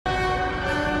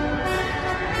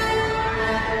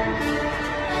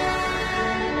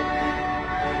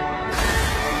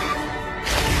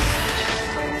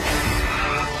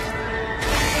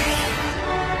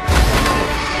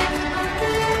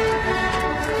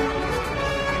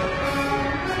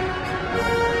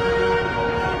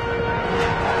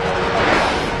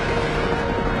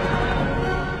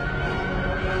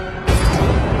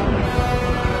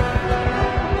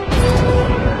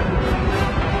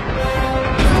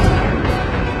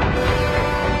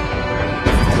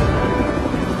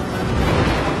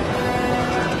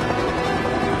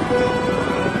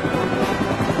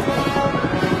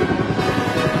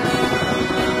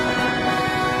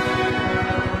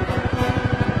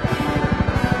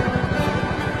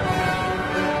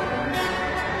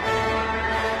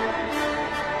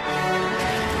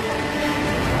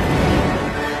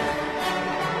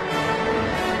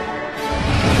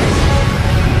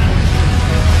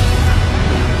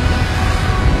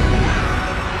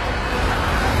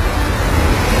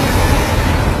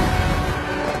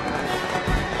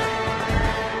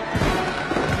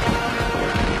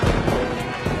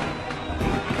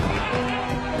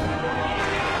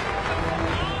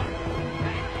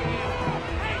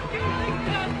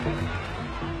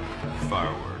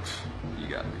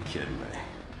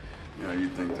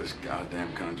think this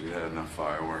goddamn country had enough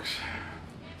fireworks.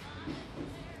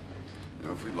 You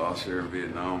know, if we lost here in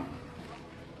Vietnam,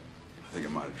 I think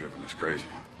it might have driven us crazy.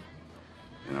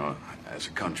 You know, as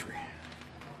a country.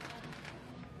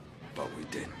 But we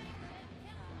didn't.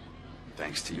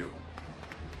 Thanks to you.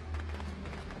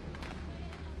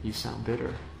 You sound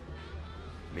bitter.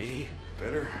 Me?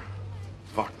 Bitter?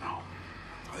 Fuck no.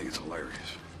 I think it's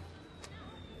hilarious.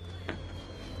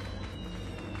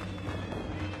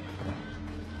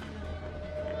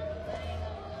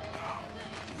 Oh,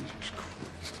 Jesus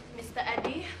Christ. Mr.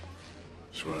 Eddie?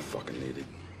 That's what I fucking needed.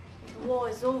 The war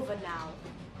is over now.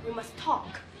 We must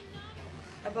talk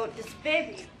about this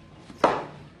baby.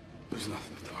 There's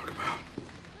nothing to talk about.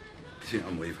 See,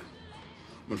 I'm leaving.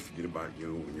 I'm gonna forget about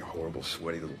you and your horrible,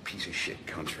 sweaty little piece of shit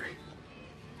country.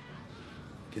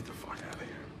 Get the fuck out of here.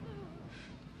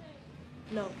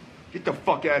 No. Get the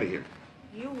fuck out of here.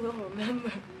 You will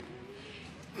remember.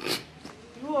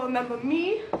 You will remember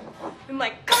me and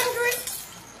my country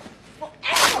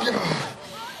forever.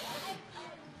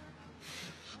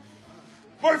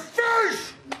 My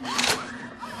face!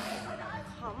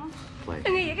 Come. Play.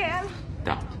 Anh nghĩ kìa.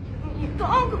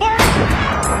 Don't. Không.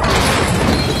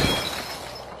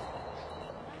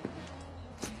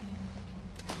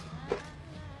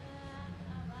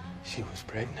 She was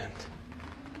pregnant.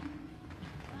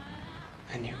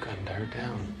 And you gunned her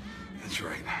down. That's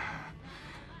right.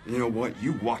 You know what?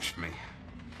 You watched me.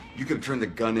 You could have turned the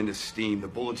gun into steam, the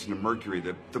bullets into mercury,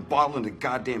 the bottle into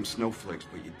goddamn snowflakes,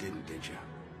 but you didn't, did you?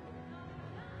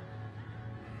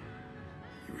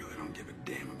 You really don't give a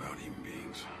damn about human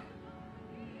beings.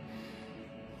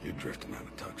 You're drifting out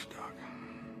of touch, Doc.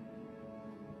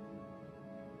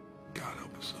 God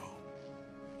help us all.